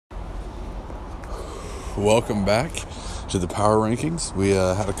Welcome back to the Power Rankings. We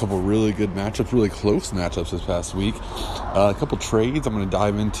had a couple really good matchups, really close matchups this past week. A couple trades I'm going to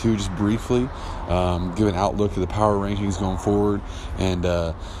dive into just briefly, give an outlook at the Power Rankings going forward, and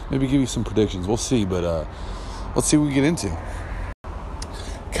maybe give you some predictions. We'll see, but let's see what we get into.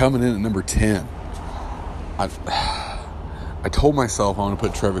 Coming in at number 10, I told myself I want to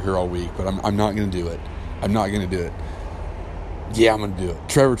put Trevor here all week, but I'm not going to do it. I'm not going to do it. Yeah, I'm going to do it.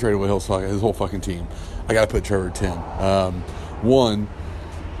 Trevor traded away his whole fucking team. I got to put Trevor at 10. One,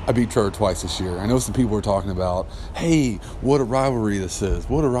 I beat Trevor twice this year. I know some people are talking about, hey, what a rivalry this is.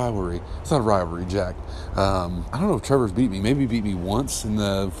 What a rivalry. It's not a rivalry, Jack. I don't know if Trevor's beat me. Maybe he beat me once in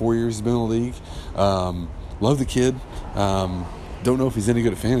the 4 years he's been in the league. Love the kid. Don't know if he's any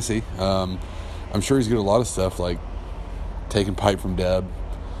good at fantasy. I'm sure he's good at a lot of stuff, like taking pipe from Deb,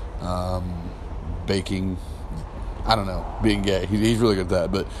 baking, I don't know, being gay. He's really good at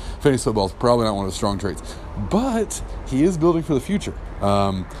that. But fantasy football is probably not one of his strong traits. But he is building for the future.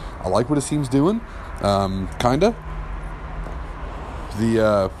 I like what his team's doing. Kinda.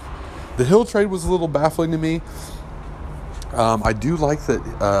 The Hill trade was a little baffling to me. I do like that,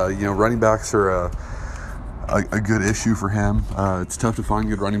 running backs are a good issue for him. It's tough to find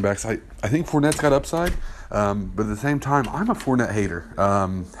good running backs. I think Fournette's got upside. But at the same time, I'm a Fournette hater.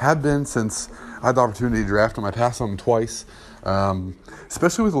 Have been since I had the opportunity to draft him. I passed on him twice,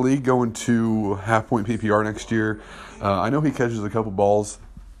 especially with the league going to half-point PPR next year. I know he catches a couple balls.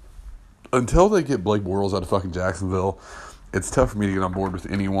 Until they get Blake Bortles out of fucking Jacksonville, it's tough for me to get on board with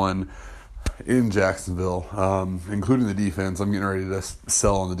anyone in Jacksonville, including the defense. I'm getting ready to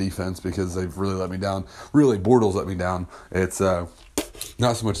sell on the defense because they've really let me down. Really, Bortles let me down. It's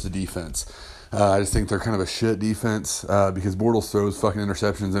not so much the defense. I just think they're kind of a shit defense because Bortles throws fucking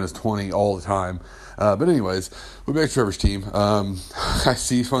interceptions in his 20 all the time. But anyways, we're back to Trevor's team. I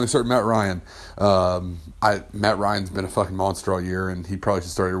see he's finally starting Matt Ryan. Matt Ryan's been a fucking monster all year, and he probably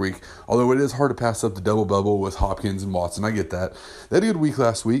should start every week. Although it is hard to pass up the double bubble with Hopkins and Watson. I get that. They had a good week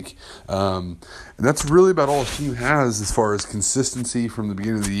last week. And that's really about all his team has as far as consistency from the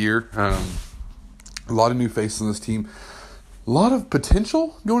beginning of the year. A lot of new faces on this team. A lot of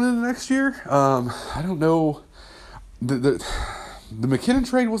potential going into next year. I don't know. The McKinnon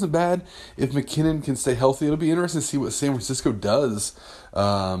trade wasn't bad. If McKinnon can stay healthy, it'll be interesting to see what San Francisco does.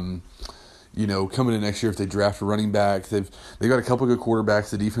 Coming in next year if they draft a running back. They got a couple of good quarterbacks.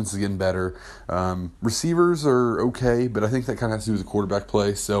 The defense is getting better. Receivers are okay, but I think that kind of has to do with the quarterback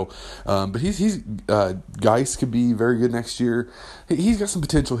play. So, but Geis could be very good next year. He's got some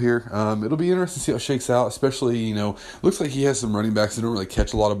potential here. It'll be interesting to see how it shakes out, especially, looks like he has some running backs that don't really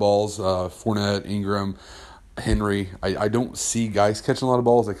catch a lot of balls. Fournette, Ingram, Henry. I don't see Geis catching a lot of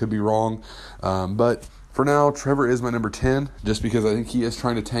balls. I could be wrong. But for now, Trevor is my number 10, just because I think he is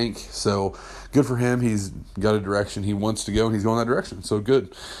trying to tank. So good for him. He's got a direction he wants to go, and he's going that direction. So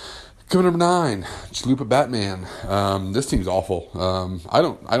good. Coming number 9, Chalupa Batman. This team's awful. I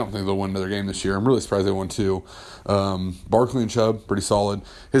don't think they'll win another game this year. I'm really surprised they won 2. Barkley and Chubb, pretty solid.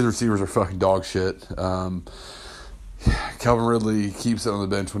 His receivers are fucking dog shit. Calvin Ridley keeps it on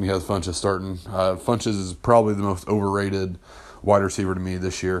the bench when he has Funchess starting. Funchess is probably the most overrated wide receiver to me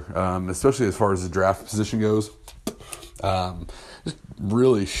this year, especially as far as the draft position goes. Just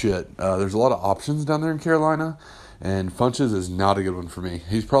really shit. There's a lot of options down there in Carolina, and Funchess is not a good one for me.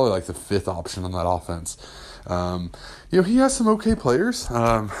 He's probably like the 5th option on that offense. He has some okay players.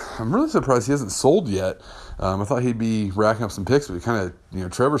 I'm really surprised he hasn't sold yet. I thought he'd be racking up some picks, but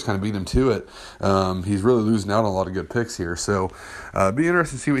Trevor's kind of beat him to it. He's really losing out on a lot of good picks here. So, be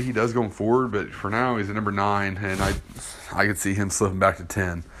interested to see what he does going forward. But for now, he's at number 9, and I could see him slipping back to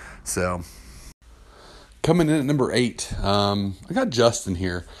 10. So, coming in at number 8, I got Justin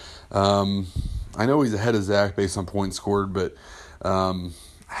here. I know he's ahead of Zach based on points scored, but I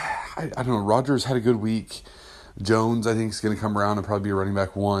don't know. Rodgers had a good week. Jones, I think, is going to come around and probably be a running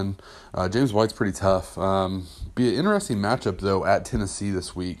back 1. James White's pretty tough. Be an interesting matchup, though, at Tennessee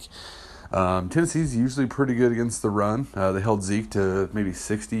this week. Tennessee's usually pretty good against the run. They held Zeke to maybe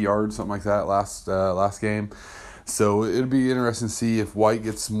 60 yards, something like that, last game. So it'll be interesting to see if White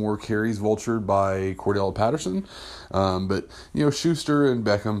gets more carries vultured by Cordell Patterson. But, Schuster and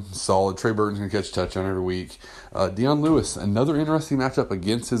Beckham, solid. Trey Burton's going to catch a touchdown every week. Deion Lewis, another interesting matchup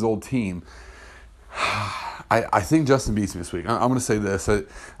against his old team. I think Justin beats me this week. I'm going to say this.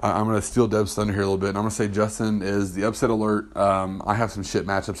 I'm going to steal Deb's thunder here a little bit. And I'm going to say Justin is the upset alert. I have some shit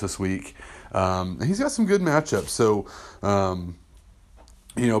matchups this week. He's got some good matchups. So,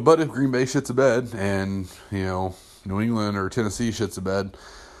 but if Green Bay shits a bed and, New England or Tennessee shits a bed,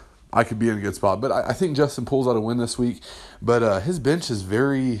 I could be in a good spot. But I think Justin pulls out a win this week. But his bench is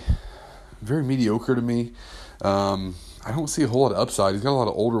very very mediocre to me. I don't see a whole lot of upside. He's got a lot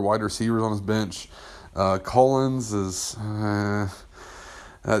of older wide receivers on his bench. Collins is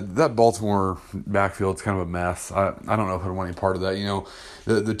that Baltimore backfield is kind of a mess. I don't know if I want any part of that.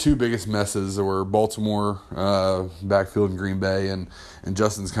 The two biggest messes were Baltimore backfield and Green Bay, and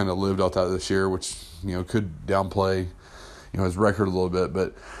Justin's kind of lived out that this year, which could downplay his record a little bit,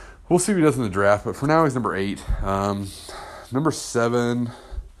 but we'll see what he does in the draft. But for now, he's number 8. Number 7, I'm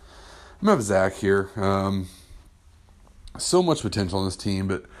gonna have Zach here. So much potential on this team,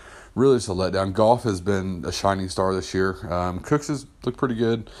 but really just a letdown. Goff has been a shining star this year. Cooks has looked pretty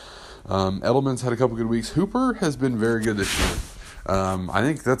good. Edelman's had a couple good weeks. Hooper has been very good this year. I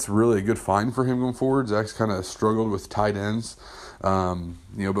think that's really a good find for him going forward. Zach's kind of struggled with tight ends. But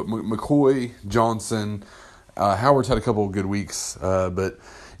McCoy, Johnson, Howard's had a couple of good weeks. But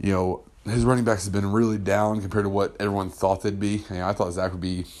his running backs have been really down compared to what everyone thought they'd be. I thought Zach would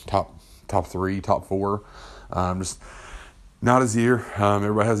be top 3, top 4. Just not his year.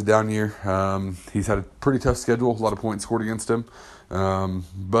 Everybody has a down year. He's had a pretty tough schedule. A lot of points scored against him.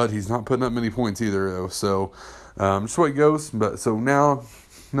 But he's not putting up many points either, though. So just the way it goes. But so now,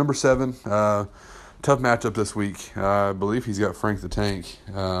 number 7, tough matchup this week. I believe he's got Frank the Tank.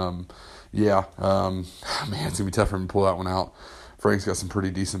 Man, it's going to be tough for him to pull that one out. Frank's got some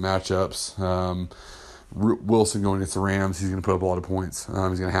pretty decent matchups. Wilson going against the Rams, he's going to put up a lot of points. He's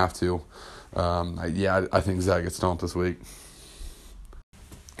going to have to. I think Zach gets stomped this week.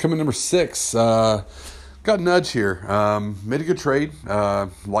 Coming number 6, got Nudge here. Made a good trade.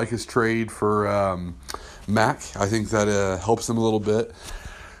 Like his trade for Mac. I think that helps him a little bit.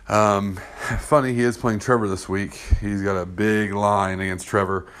 Funny, he is playing Trevor this week. He's got a big line against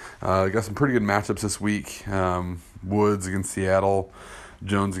Trevor. Got some pretty good matchups this week. Woods against Seattle.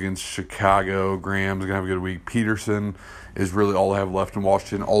 Jones against Chicago. Graham's going to have a good week. Peterson is really all I have left in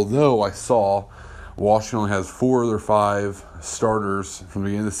Washington. Although I saw Washington only has 4 of their 5 starters from the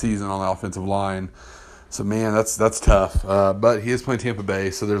beginning of the season on the offensive line. So, man, that's tough. But he is playing Tampa Bay,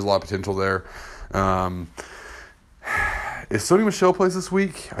 so there's a lot of potential there. If Sony Michel plays this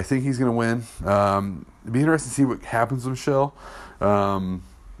week, I think he's going to win. It'd be interesting to see what happens with Michel.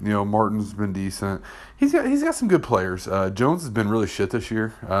 Martin's been decent. He's got some good players. Jones has been really shit this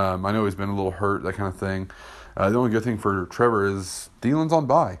year. I know he's been a little hurt, that kind of thing. The only good thing for Trevor is Thielen's on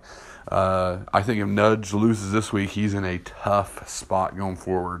bye. I think if Nudge loses this week, he's in a tough spot going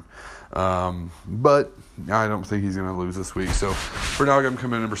forward. But I don't think he's going to lose this week. So for now, I'm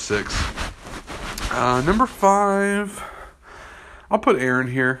coming in number 6. Number 5, I'll put Aaron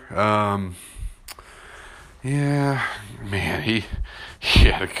here. He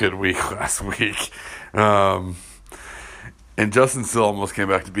had a good week last week. And Justin still almost came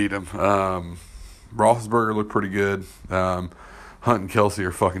back to beat him. Roethlisberger looked pretty good. Hunt and Kelsey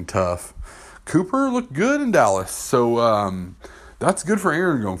are fucking tough. Cooper looked good in Dallas. So that's good for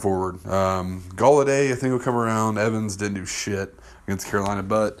Aaron going forward. Galladay, I think, will come around. Evans didn't do shit against Carolina,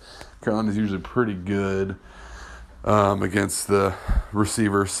 but Carolina's usually pretty good against the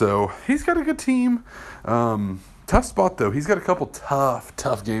receiver. So he's got a good team. Tough spot, though. He's got a couple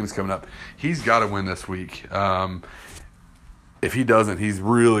tough games coming up. He's got to win this week. If he doesn't, he's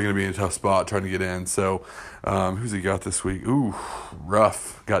really going to be in a tough spot trying to get in. So who's he got this week? Ooh,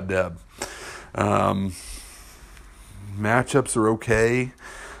 rough. Got Deb. Matchups are okay.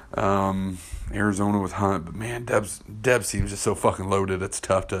 Arizona with Hunt. But, man, Deb's team's just so fucking loaded. It's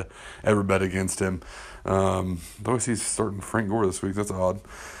tough to ever bet against him. Though he's starting Frank Gore this week. That's odd.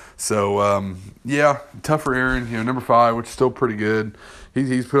 So, tough for Aaron. Number 5, which is still pretty good.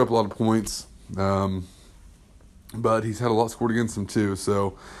 He's put up a lot of points. But he's had a lot scored against him too.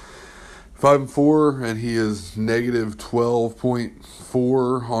 So 5-4, and he is negative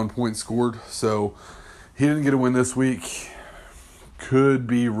 12.4 on points scored. So he didn't get a win this week. Could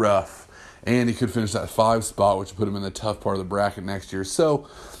be rough. And he could finish that 5 spot, which would put him in the tough part of the bracket next year. So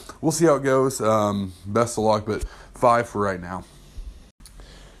we'll see how it goes. Best of luck, but 5 for right now.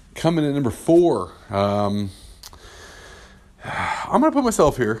 Coming in number 4. I'm going to put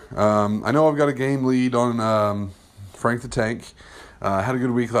myself here. I know I've got a game lead on Frank the Tank. Had a good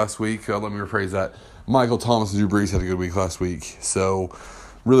week last week. Let me rephrase that. Michael Thomas and Drew Brees had a good week last week. So,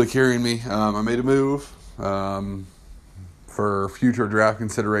 really carrying me. I made a move for future draft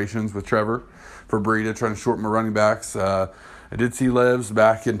considerations with Trevor for Breida, trying to shorten my running backs. I did see Levs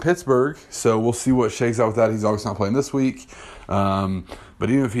back in Pittsburgh, so we'll see what shakes out with that. He's obviously not playing this week. But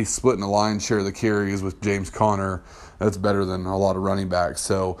even if he's splitting the lion's share of the carries with James Conner, that's better than a lot of running backs.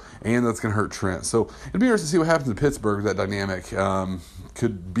 And that's going to hurt Trent. So it'll be interesting to see what happens in Pittsburgh with that dynamic.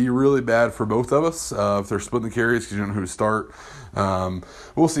 Could be really bad for both of us if they're splitting the carries because you don't know who to start.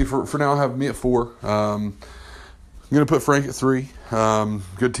 We'll see. For now, I have me at 4. I'm going to put Frank at 3.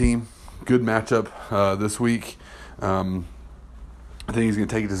 Good team. Good matchup this week. I think he's going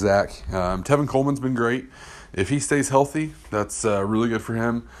to take it to Zach. Tevin Coleman's been great. If he stays healthy, that's really good for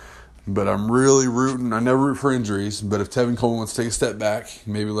him. But I'm really rooting. I never root for injuries, but if Tevin Coleman wants to take a step back,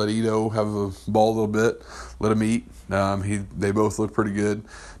 maybe let Ito have a ball a little bit, let him eat. They both look pretty good.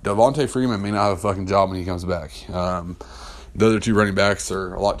 Devontae Freeman may not have a fucking job when he comes back. The other 2 running backs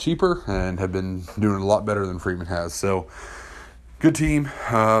are a lot cheaper and have been doing a lot better than Freeman has. So, good team.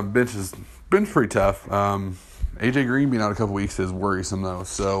 Bench has been pretty tough. AJ Green being out a couple weeks is worrisome, though.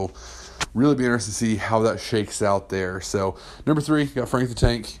 So, really be interested to see how that shakes out there. So, number 3, got Frank the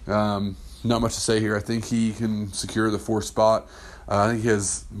Tank. Not much to say here. I think he can secure the 4th spot. I think he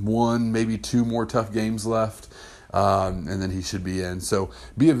has 1, maybe 2 more tough games left, and then he should be in. So,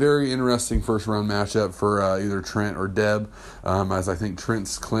 be a very interesting first-round matchup for either Trent or Deb, as I think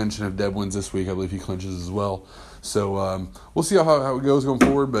Trent's clinch, and if Deb wins this week, I believe he clinches as well. So, we'll see how it goes going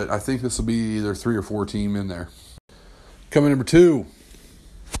forward, but I think this will be either 3 or 4 team in there. Coming number 2.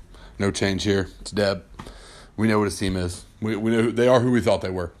 No change here. It's Deb. We know what his team is. We know they are who we thought they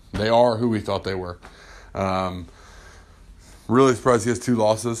were. They are who we thought they were. Really surprised he has 2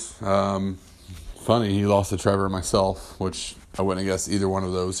 losses. Funny, he lost to Trevor and myself, which I wouldn't have guessed either one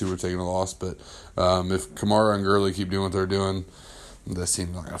of those who were taking a loss. But if Kamara and Gurley keep doing what they're doing, this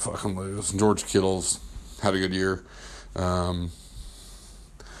team's not going to fucking lose. George Kittle's had a good year.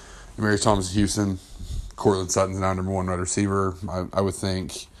 Mary Thomas Houston. Cortland Sutton's now number 1 wide receiver, I would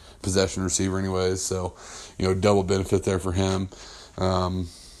think. Possession receiver anyways, so double benefit there for him. Lamar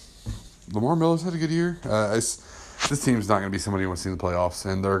Miller's had a good year. This team's not going to be somebody who wants to see the playoffs,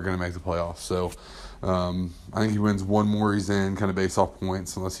 and they're going to make the playoffs. So I think he wins 1 more, he's in, kind of based off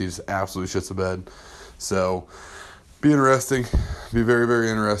points, unless he just absolutely shits the bed. So be interesting, be very,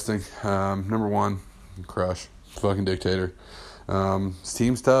 very interesting. Number 1, Crush, fucking dictator. His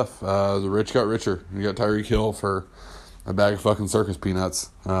team's tough. The rich got richer. You got Tyreek Hill for a bag of fucking circus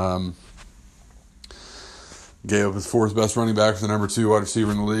peanuts. Gave up his 4th best running back for the number 2 wide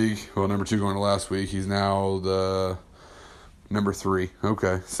receiver in the league. Well, number 2 going to last week. He's now the number 3.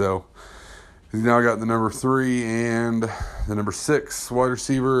 Okay, so he's now got the number 3 and the number 6 wide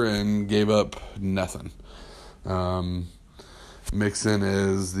receiver and gave up nothing. Mixon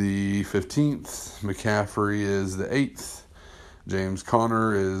is the 15th. McCaffrey is the 8th. James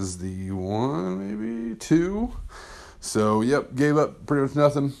Conner is the 1, maybe 2. So, yep, gave up pretty much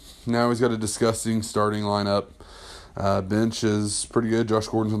nothing. Now he's got a disgusting starting lineup. Bench is pretty good. Josh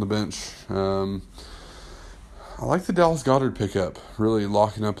Gordon's on the bench. I like the Dallas Goedert pickup. Really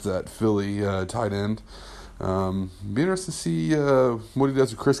locking up that Philly tight end. Be interested to see what he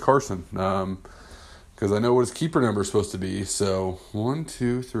does with Chris Carson. Because I know what his keeper number is supposed to be. So, 1,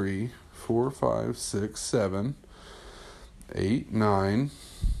 2, 3, 4, 5, 6, 7, 8, 9.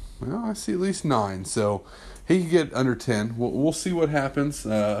 Well, I see at least 9. So, he could get under 10. We'll see what happens.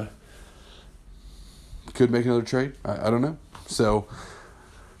 Could make another trade. I don't know. So,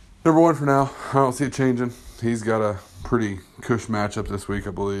 number 1 for now. I don't see it changing. He's got a pretty cush matchup this week, I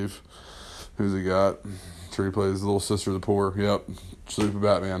believe. Who's he got? So he plays Little Sister of the Poor. Yep. Sleepy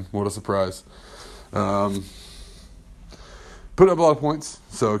Batman. What a surprise. Put up a lot of points.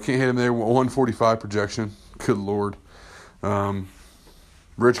 So, can't hit him there. 145 projection. Good Lord.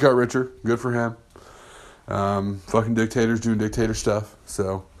 Rich got richer. Good for him. Fucking dictators doing dictator stuff.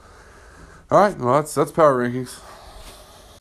 So, all right. Well, that's power rankings.